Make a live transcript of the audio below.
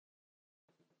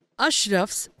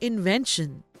Ashraf's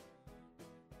Invention.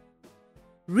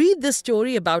 Read the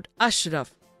story about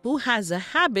Ashraf, who has a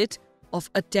habit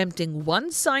of attempting one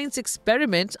science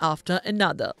experiment after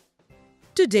another.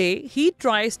 Today, he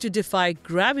tries to defy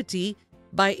gravity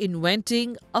by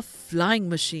inventing a flying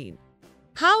machine.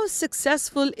 How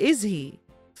successful is he?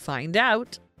 Find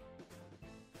out.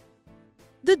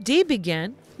 The day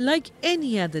began like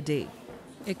any other day,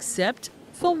 except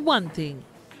for one thing.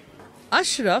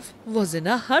 Ashraf was in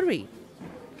a hurry.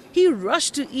 He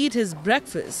rushed to eat his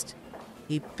breakfast.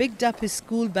 He picked up his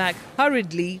school bag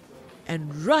hurriedly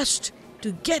and rushed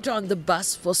to get on the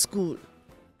bus for school.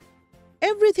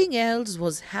 Everything else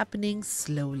was happening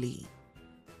slowly.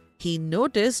 He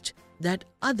noticed that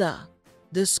Ada,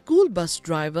 the school bus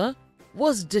driver,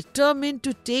 was determined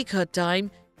to take her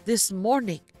time this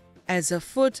morning as her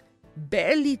foot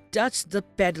barely touched the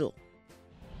pedal.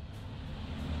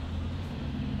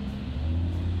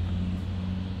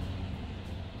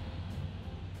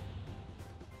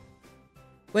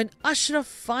 When Ashraf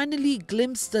finally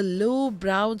glimpsed the low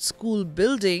brown school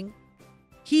building,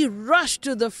 he rushed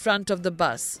to the front of the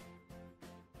bus.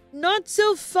 "Not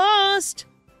so fast!"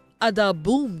 Ada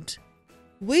boomed.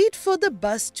 "Wait for the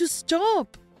bus to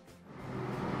stop."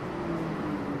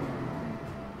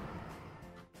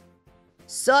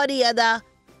 "Sorry, Ada.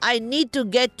 I need to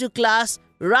get to class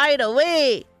right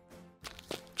away,"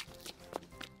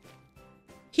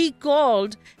 he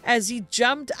called as he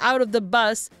jumped out of the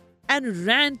bus and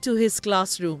ran to his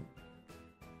classroom.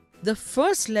 The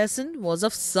first lesson was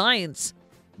of science,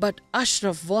 but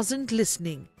Ashraf wasn't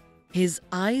listening. His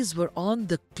eyes were on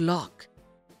the clock.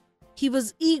 He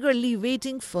was eagerly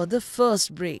waiting for the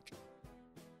first break.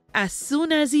 As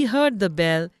soon as he heard the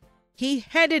bell, he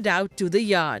headed out to the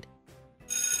yard.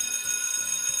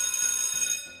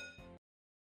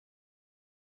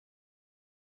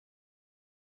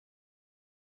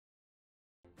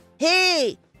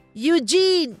 "Hey,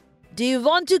 Eugene! Do you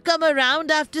want to come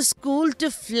around after school to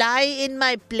fly in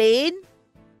my plane?"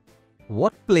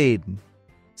 What plane?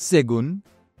 Segun,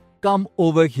 come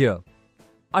over here.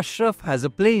 Ashraf has a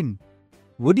plane.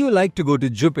 Would you like to go to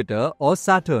Jupiter or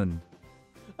Saturn?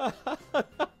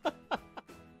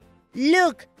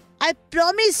 "Look, I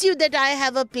promise you that I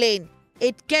have a plane.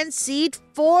 It can seat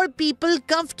 4 people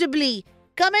comfortably.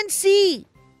 Come and see."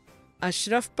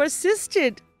 Ashraf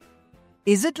persisted.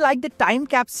 Is it like the time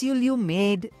capsule you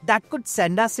made that could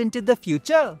send us into the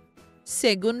future?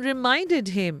 Segun reminded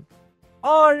him.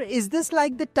 Or is this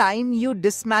like the time you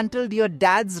dismantled your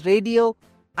dad's radio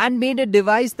and made a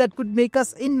device that could make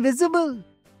us invisible?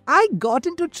 I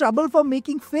got into trouble for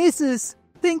making faces,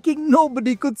 thinking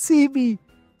nobody could see me.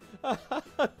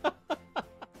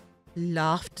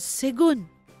 Laughed Segun.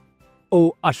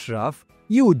 Oh, Ashraf,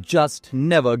 you just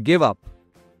never give up,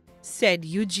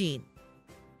 said Eugene.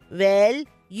 "Well,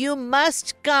 you must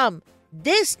come.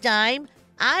 This time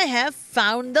I have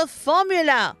found the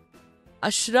formula,"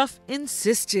 Ashraf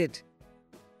insisted.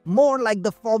 More like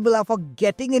the formula for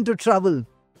getting into trouble.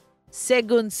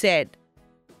 Segun said.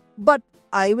 But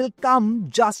I will come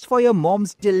just for your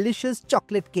mom's delicious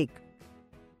chocolate cake.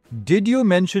 Did you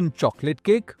mention chocolate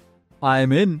cake?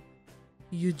 I'm in,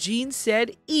 Eugene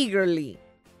said eagerly.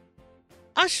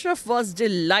 Ashraf was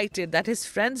delighted that his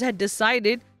friends had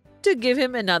decided to give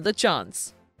him another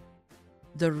chance.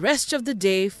 The rest of the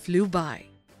day flew by.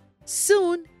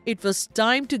 Soon, it was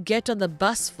time to get on the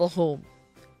bus for home.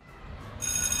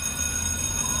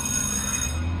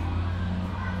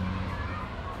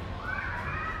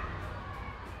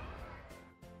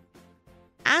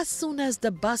 As soon as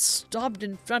the bus stopped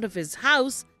in front of his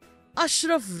house,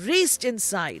 Ashraf raced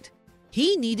inside.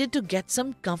 He needed to get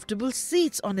some comfortable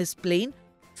seats on his plane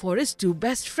for his 2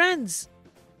 best friends.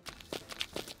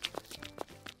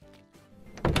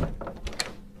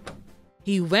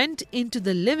 He went into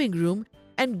the living room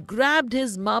and grabbed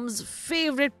his mom's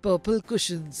favorite purple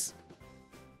cushions.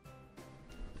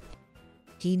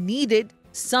 He needed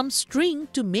some string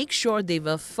to make sure they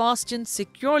were fastened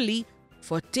securely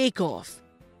for takeoff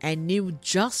and knew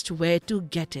just where to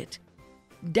get it.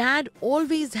 Dad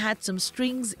always had some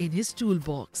strings in his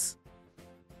toolbox.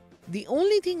 The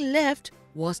only thing left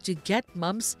was to get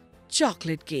Mum's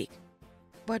chocolate cake.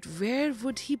 But where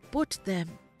would he put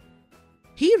them?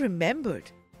 He remembered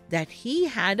that he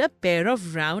had a pair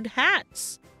of round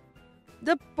hats.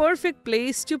 The perfect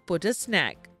place to put a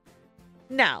snack.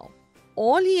 Now,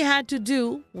 all he had to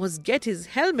do was get his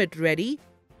helmet ready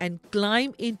and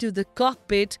climb into the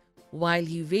cockpit while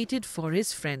he waited for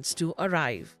his friends to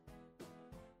arrive.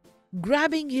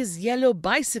 Grabbing his yellow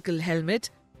bicycle helmet,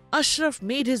 Ashraf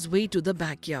made his way to the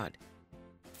backyard.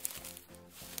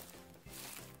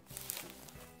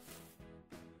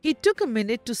 He took a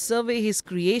minute to survey his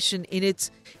creation in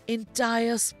its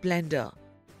entire splendor.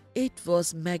 It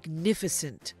was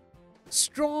magnificent.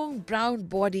 Strong brown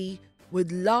body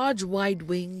with large wide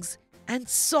wings and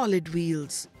solid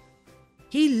wheels.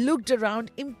 He looked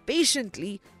around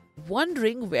impatiently,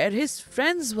 wondering where his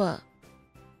friends were.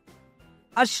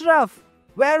 Ashraf,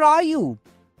 where are you?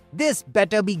 This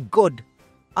better be good.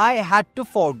 I had to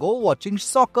forego watching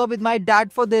soccer with my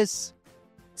dad for this.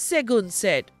 Segun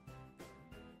said.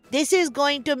 This is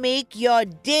going to make your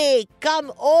day.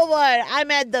 Come over.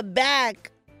 I'm at the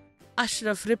back.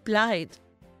 Ashraf replied.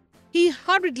 He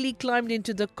hurriedly climbed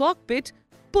into the cockpit,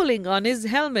 pulling on his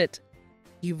helmet.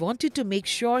 He wanted to make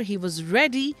sure he was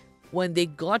ready when they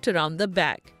got around the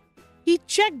back. He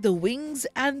checked the wings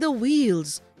and the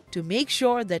wheels to make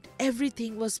sure that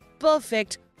everything was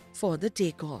perfect for the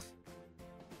takeoff.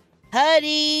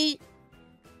 Hurry!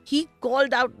 He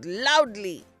called out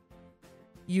loudly.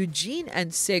 Eugene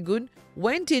and Segun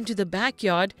went into the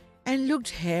backyard and looked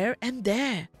here and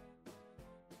there.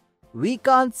 We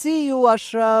can't see you,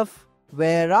 Ashraf.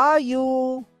 Where are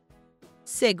you?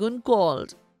 Segun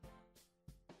called.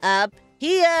 Up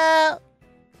here!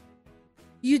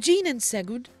 Eugene and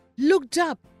Segun looked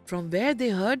up from where they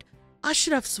heard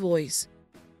Ashraf's voice.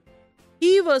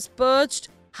 He was perched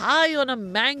high on a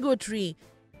mango tree,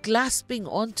 clasping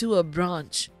onto a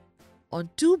branch. On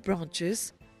two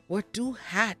branches were two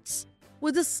hats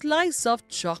with a slice of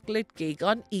chocolate cake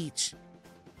on each.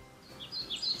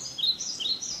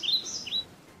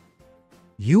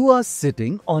 You are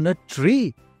sitting on a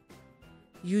tree.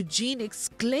 Eugene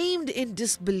exclaimed in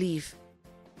disbelief.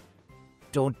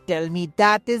 Don't tell me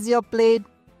that is your plane.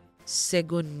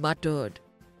 Segun muttered.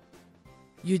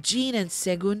 Eugene and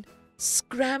Segun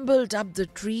scrambled up the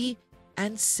tree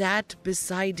and sat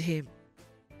beside him.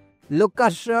 Look,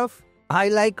 Ashraf, I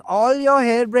like all your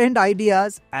harebrained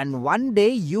ideas, and one day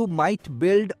you might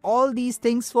build all these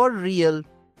things for real.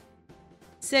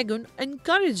 Segun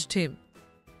encouraged him.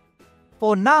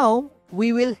 For now,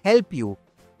 we will help you,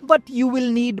 but you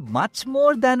will need much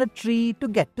more than a tree to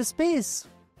get to space.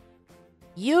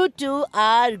 You two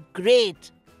are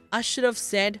great. Ashraf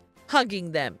said,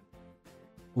 hugging them.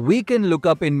 We can look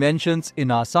up inventions in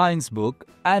our science book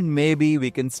and maybe we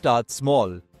can start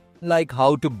small, like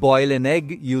how to boil an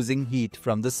egg using heat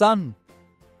from the sun.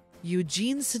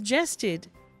 Eugene suggested.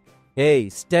 Hey,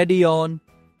 steady on,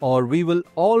 or we will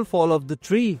all fall off the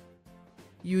tree.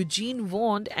 Eugene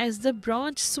warned as the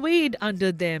branch swayed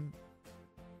under them.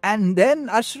 And then,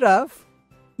 Ashraf,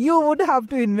 you would have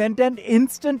to invent an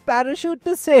instant parachute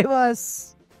to save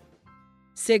us.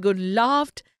 Segun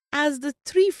laughed as the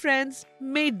three friends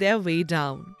made their way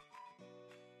down.